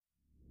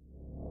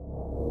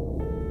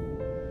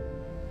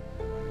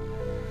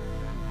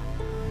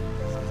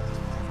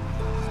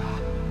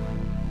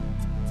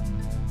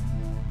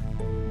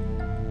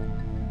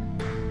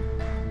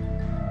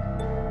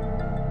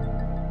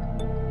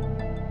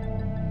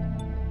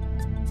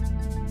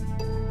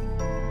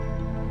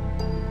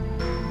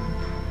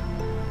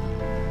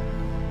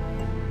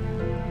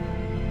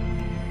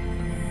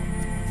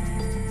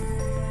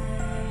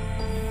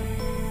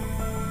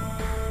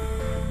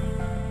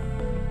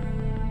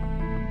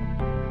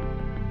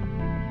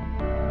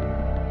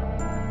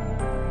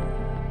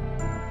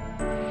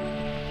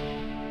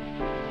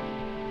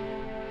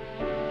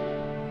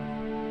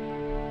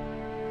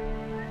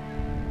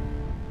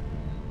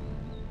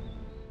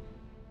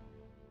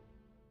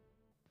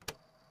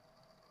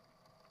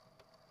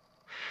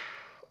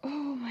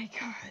my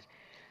god.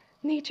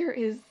 Nature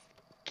is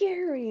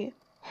scary.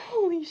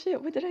 Holy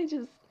shit, what did I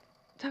just...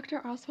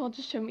 Dr. Oswald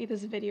just showed me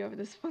this video of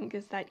this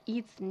fungus that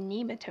eats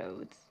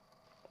nematodes.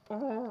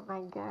 Oh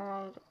my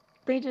god.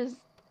 They just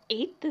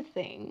ate the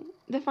thing.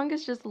 The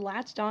fungus just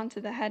latched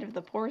onto the head of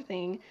the poor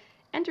thing,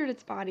 entered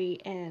its body,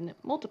 and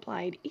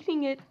multiplied,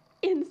 eating it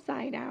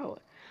inside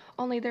out.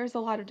 Only there's a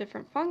lot of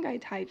different fungi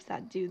types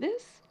that do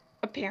this,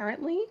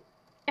 apparently.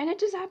 And it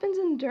just happens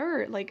in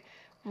dirt, like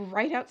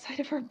right outside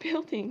of our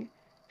building.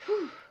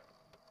 Whew.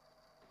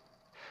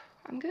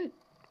 I'm good.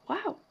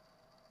 Wow.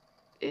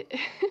 It,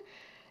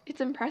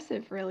 it's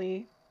impressive,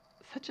 really.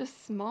 Such a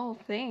small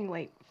thing,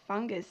 like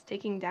fungus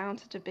taking down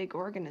such a big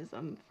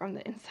organism from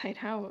the inside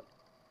out.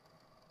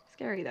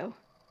 Scary, though.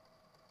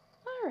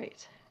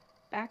 Alright,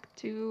 back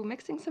to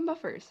mixing some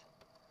buffers.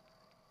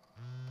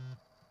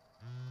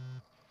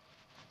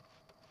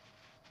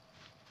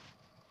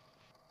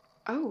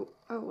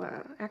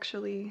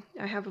 Actually,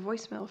 I have a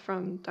voicemail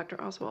from Dr.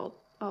 Oswald.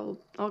 I'll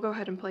go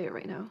ahead and play it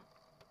right now.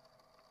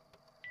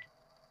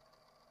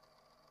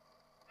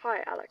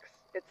 Hi, Alex.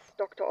 It's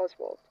Dr.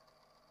 Oswald.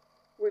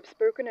 We've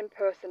spoken in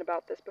person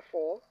about this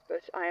before,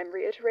 but I am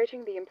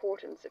reiterating the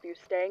importance of you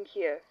staying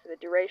here for the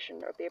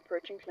duration of the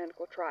approaching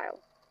clinical trial,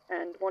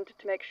 and wanted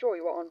to make sure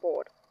you are on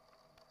board.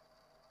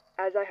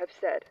 As I have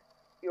said,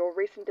 your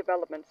recent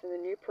developments in the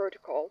new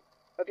protocol,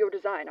 of your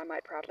design I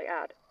might proudly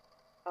add,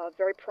 are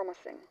very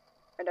promising,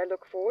 and I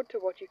look forward to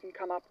what you can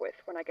come up with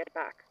when I get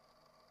back.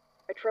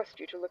 I trust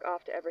you to look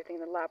after everything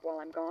in the lab while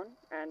I'm gone,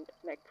 and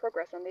make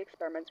progress on the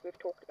experiments we've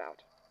talked about.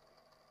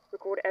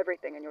 Record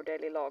everything in your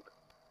daily log.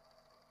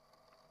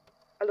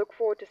 I look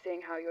forward to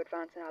seeing how you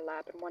advance in our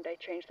lab and one day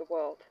change the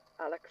world,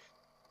 Alex.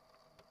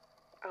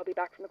 I'll be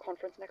back from the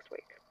conference next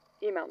week.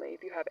 Email me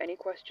if you have any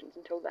questions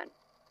until then.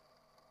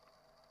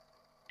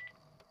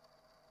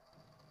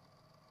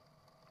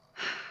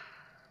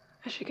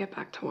 I should get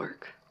back to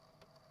work.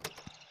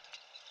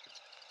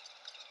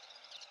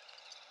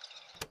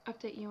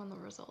 Update you on the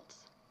results.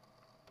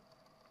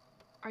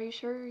 Are you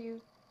sure you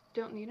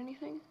don't need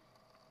anything?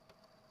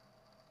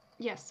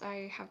 Yes,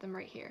 I have them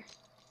right here.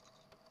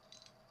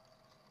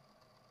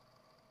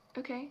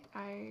 Okay,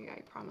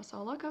 I promise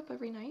I'll look up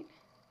every night.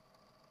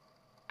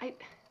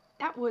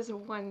 That was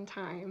one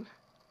time.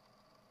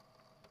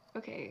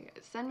 Okay,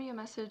 send me a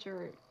message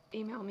or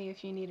email me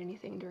if you need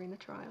anything during the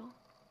trial.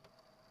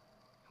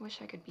 I wish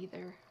I could be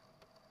there.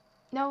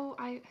 No,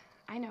 I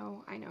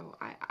know,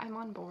 I'm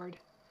on board.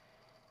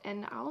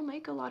 And I'll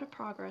make a lot of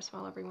progress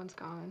while everyone's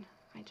gone.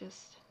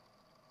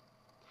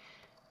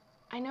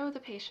 I know the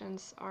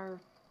patients are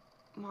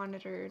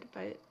monitored,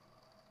 but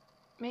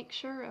make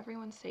sure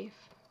everyone's safe.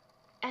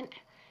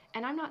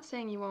 And I'm not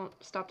saying you won't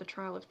stop the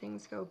trial if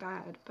things go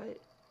bad, but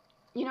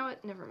you know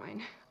what? Never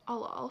mind.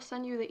 I'll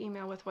send you the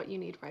email with what you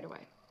need right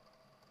away.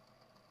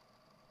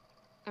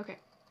 Okay.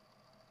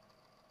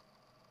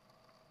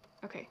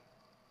 Okay.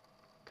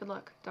 Good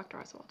luck, Dr.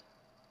 Oswald.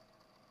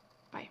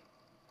 Bye.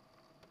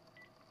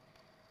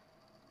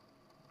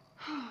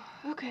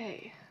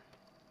 Okay.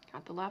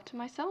 Got the lab to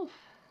myself.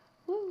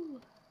 Woo!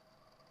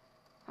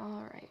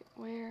 Alright,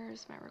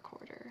 where's my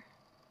recorder?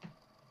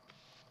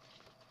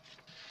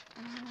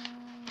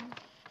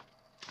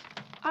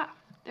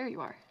 There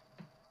you are.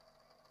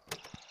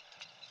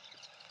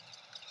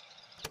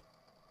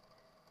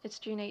 It's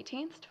June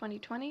 18th,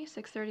 2020,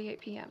 6:38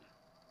 p.m.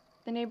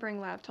 The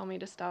neighboring lab told me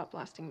to stop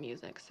blasting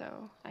music,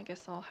 so I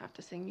guess I'll have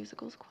to sing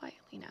musicals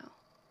quietly now.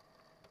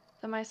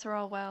 The mice are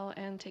all well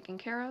and taken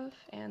care of,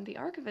 and the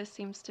archivist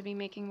seems to be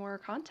making more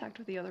contact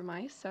with the other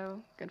mice,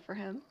 so good for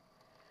him.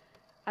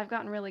 I've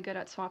gotten really good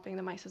at swapping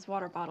the mice's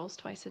water bottles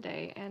twice a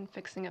day and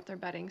fixing up their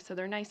bedding so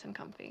they're nice and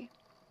comfy.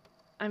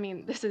 I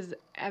mean, this is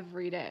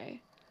every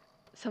day.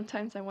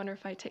 Sometimes I wonder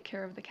if I take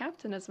care of the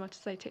captain as much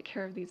as I take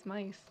care of these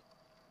mice.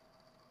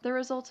 The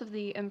results of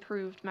the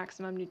improved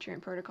maximum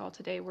nutrient protocol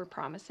today were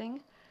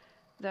promising,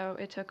 though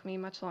it took me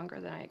much longer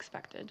than I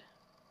expected.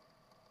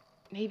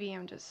 Maybe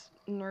I'm just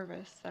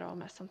nervous that I'll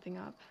mess something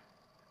up.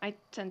 I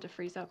tend to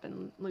freeze up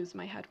and lose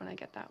my head when I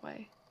get that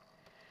way.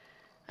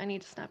 I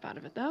need to snap out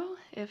of it, though,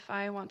 if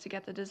I want to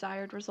get the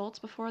desired results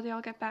before they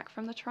all get back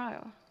from the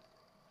trial.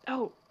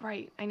 Oh,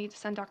 right, I need to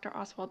send Dr.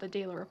 Oswald the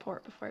daily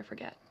report before I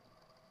forget.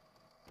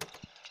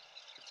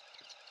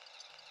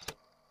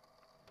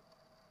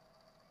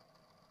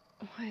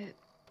 What?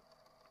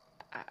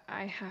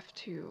 I have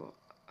to,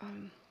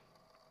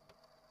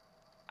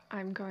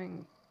 I'm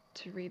going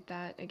to read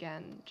that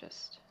again,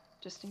 just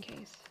in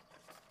case.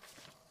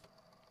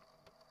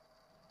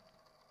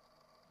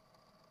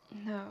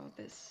 No,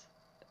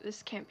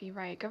 this can't be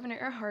right. Governor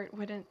Earhart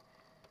wouldn't...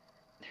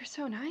 They're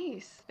so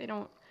nice. They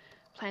don't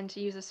plan to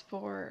use us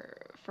for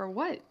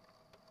what?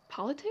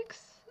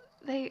 Politics?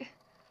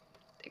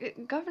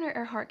 Governor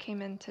Earhart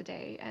came in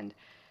today and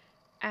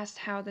asked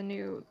how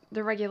the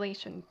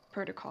regulation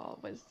protocol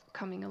was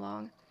coming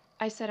along.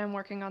 I said I'm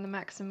working on the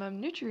maximum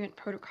nutrient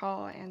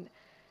protocol, and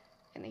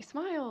they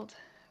smiled,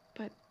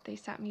 but they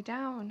sat me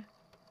down.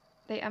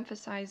 They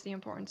emphasized the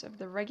importance of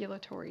the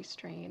regulatory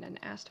strain and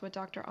asked what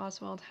Dr.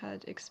 Oswald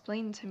had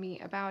explained to me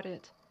about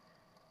it.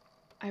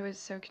 I was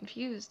so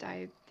confused.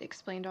 I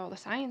explained all the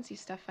sciencey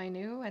stuff I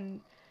knew,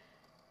 and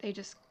they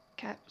just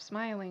kept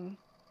smiling.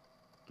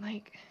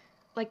 Like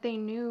they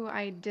knew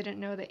I didn't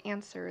know the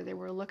answer they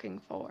were looking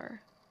for.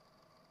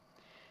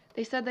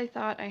 They said they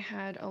thought I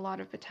had a lot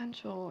of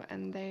potential,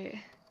 and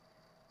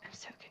I'm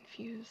so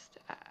confused.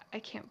 I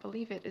can't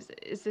believe it.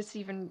 Is this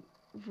even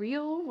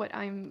real, what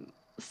I'm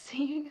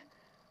seeing?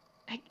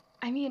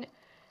 I mean,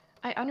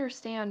 I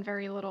understand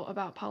very little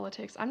about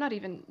politics. I'm not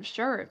even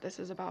sure if this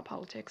is about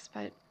politics,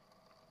 but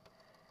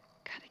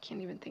God, I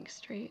can't even think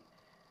straight.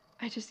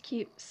 I just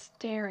keep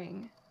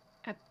staring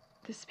at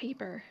this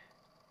paper.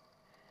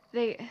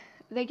 They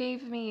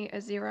gave me a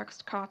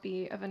Xeroxed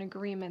copy of an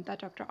agreement that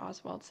Dr.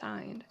 Oswald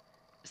signed.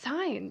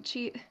 Signed?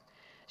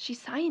 She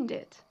signed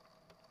it.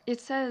 It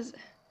says,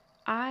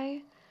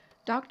 I,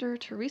 Dr.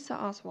 Teresa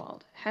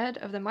Oswald, head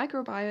of the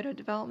Microbiota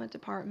Development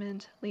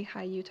Department,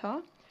 Lehigh,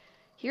 Utah,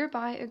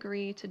 hereby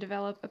agree to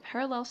develop a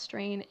parallel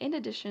strain in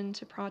addition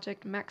to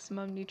Project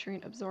Maximum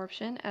Nutrient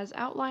Absorption as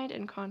outlined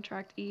in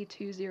Contract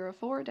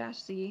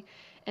E204-Z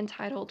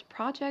entitled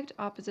Project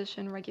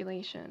Opposition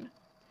Regulation.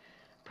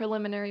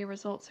 Preliminary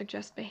results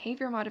suggest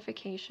behavior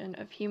modification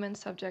of human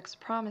subjects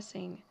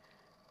promising.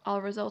 All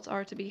results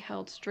are to be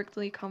held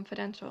strictly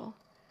confidential.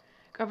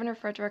 Governor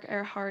Frederick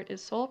Earhart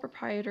is sole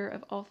proprietor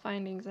of all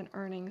findings and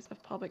earnings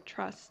of public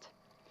trust.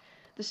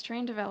 The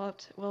strain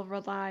developed will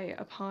rely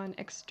upon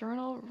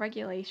external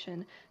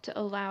regulation to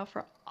allow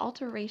for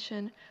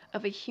alteration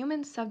of a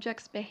human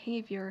subject's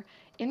behavior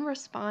in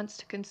response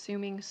to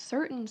consuming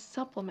certain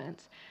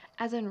supplements,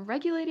 as in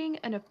regulating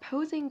an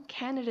opposing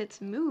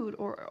candidate's mood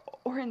or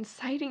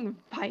inciting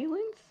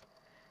violence?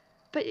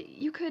 But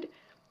you could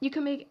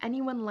make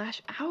anyone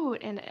lash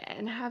out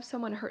and have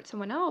someone hurt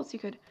someone else.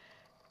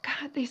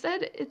 God, they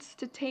said it's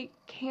to take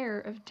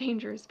care of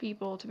dangerous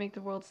people to make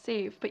the world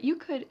safe, but you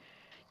could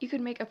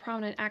make a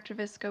prominent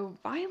activist go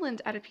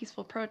violent at a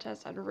peaceful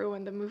protest and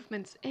ruin the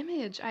movement's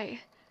image.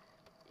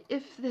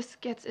 If this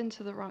gets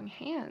into the wrong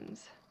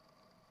hands,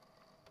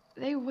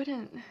 they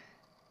wouldn't.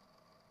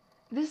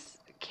 This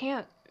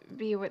can't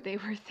be what they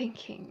were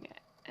thinking.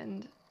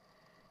 And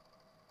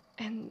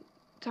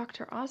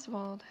Dr.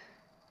 Oswald,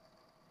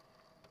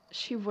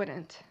 she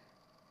wouldn't.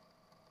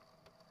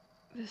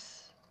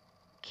 This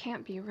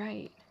can't be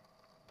right.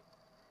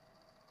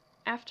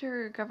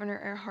 After Governor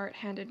Earhart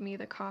handed me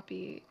the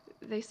copy,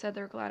 they said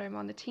they're glad I'm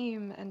on the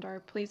team and are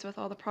pleased with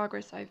all the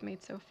progress I've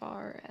made so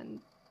far, and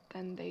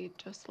then they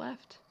just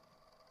left.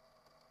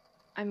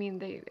 I mean,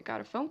 they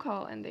got a phone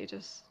call and they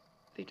just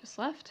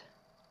left.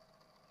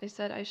 They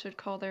said I should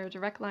call their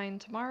direct line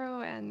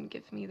tomorrow and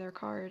give me their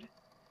card.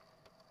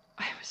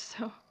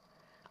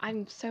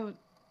 I'm so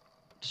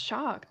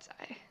shocked.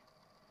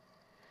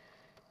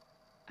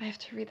 I have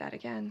to read that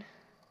again.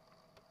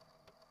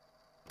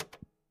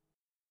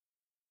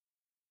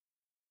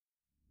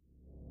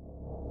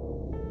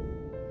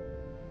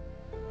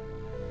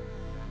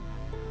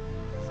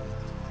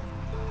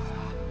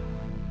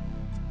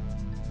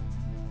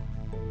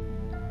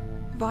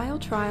 Vile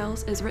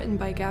Trials is written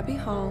by Gabby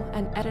Hall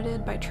and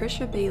edited by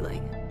Trisha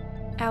Bailing.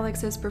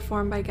 Alex is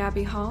performed by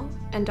Gabby Hall,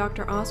 and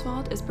Dr.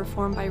 Oswald is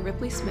performed by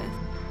Ripley Smith.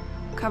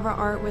 Cover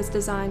art was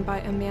designed by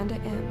Amanda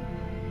M.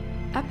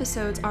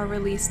 Episodes are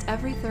released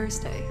every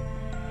Thursday.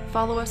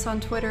 Follow us on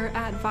Twitter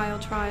 @Vile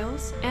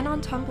Trials and on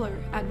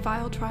Tumblr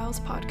 @Vile Trials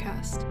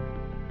Podcast.